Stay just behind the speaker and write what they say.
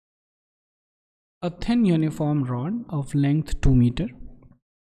A thin uniform rod of length 2 meter,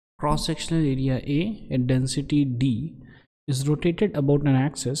 cross-sectional area A at density D is rotated about an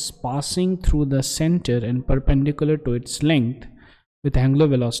axis passing through the center and perpendicular to its length with angular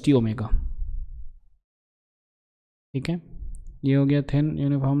velocity omega. ठीक है, ये हो गया thin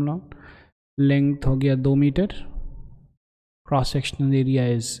uniform rod, length हो गया 2 metre, cross sectional area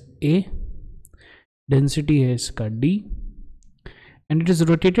is A, density है इसका D, and it is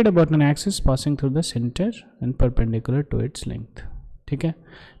rotated about an axis passing through the center and perpendicular to its length. ठीक है,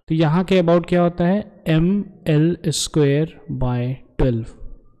 तो यहाँ के अबाउट क्या होता है, ml square by 12.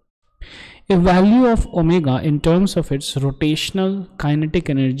 A value of omega in terms of its rotational kinetic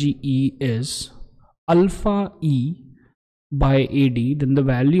energy E is alpha E by AD, then the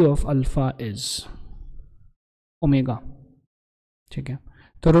value of alpha is omega. ठीक है,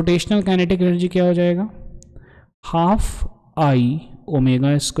 तो rotational kinetic energy क्या हो जाएगा, half I omega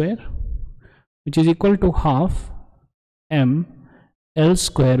square, which is equal to half m L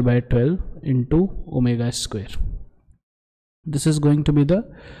square by 12 into omega square. This is going to be the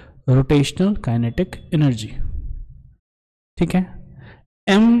rotational kinetic energy. ठीक है,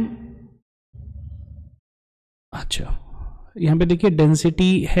 m, अच्छा यहाँ पे देखिए डेंसिटी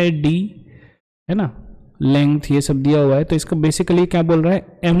है d है ना, लेंथ ये सब दिया हुआ है, तो इसका बेसिकली क्या बोल रहा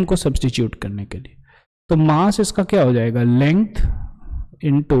है, m को सब्सटीट्यूट करने के लिए, तो मास इसका क्या हो जाएगा, length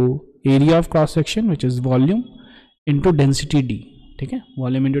into area of cross section which is volume into density d. ठीक है,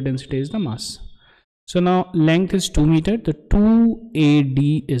 volume into density is the mass. So now length is 2 metre, तो 2AD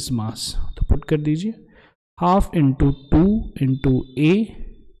इज मास, तो पुट कर दीजिए half into 2 into A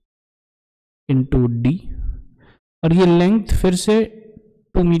into D, और ये length फिर से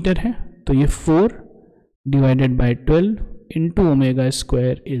 2 मीटर है, तो ये 4 divided by 12 into omega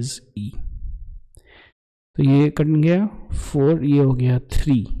square is E. तो ये कट गया 4, ये हो गया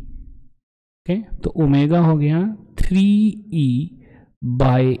 3. ओके, तो ओमेगा हो गया 3E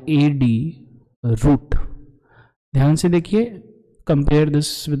बाय AD रूट. ध्यान से देखिए, compare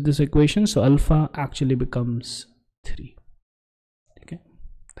this with this equation, so alpha actually becomes 3. ठीक है,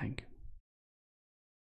 थैंक यू.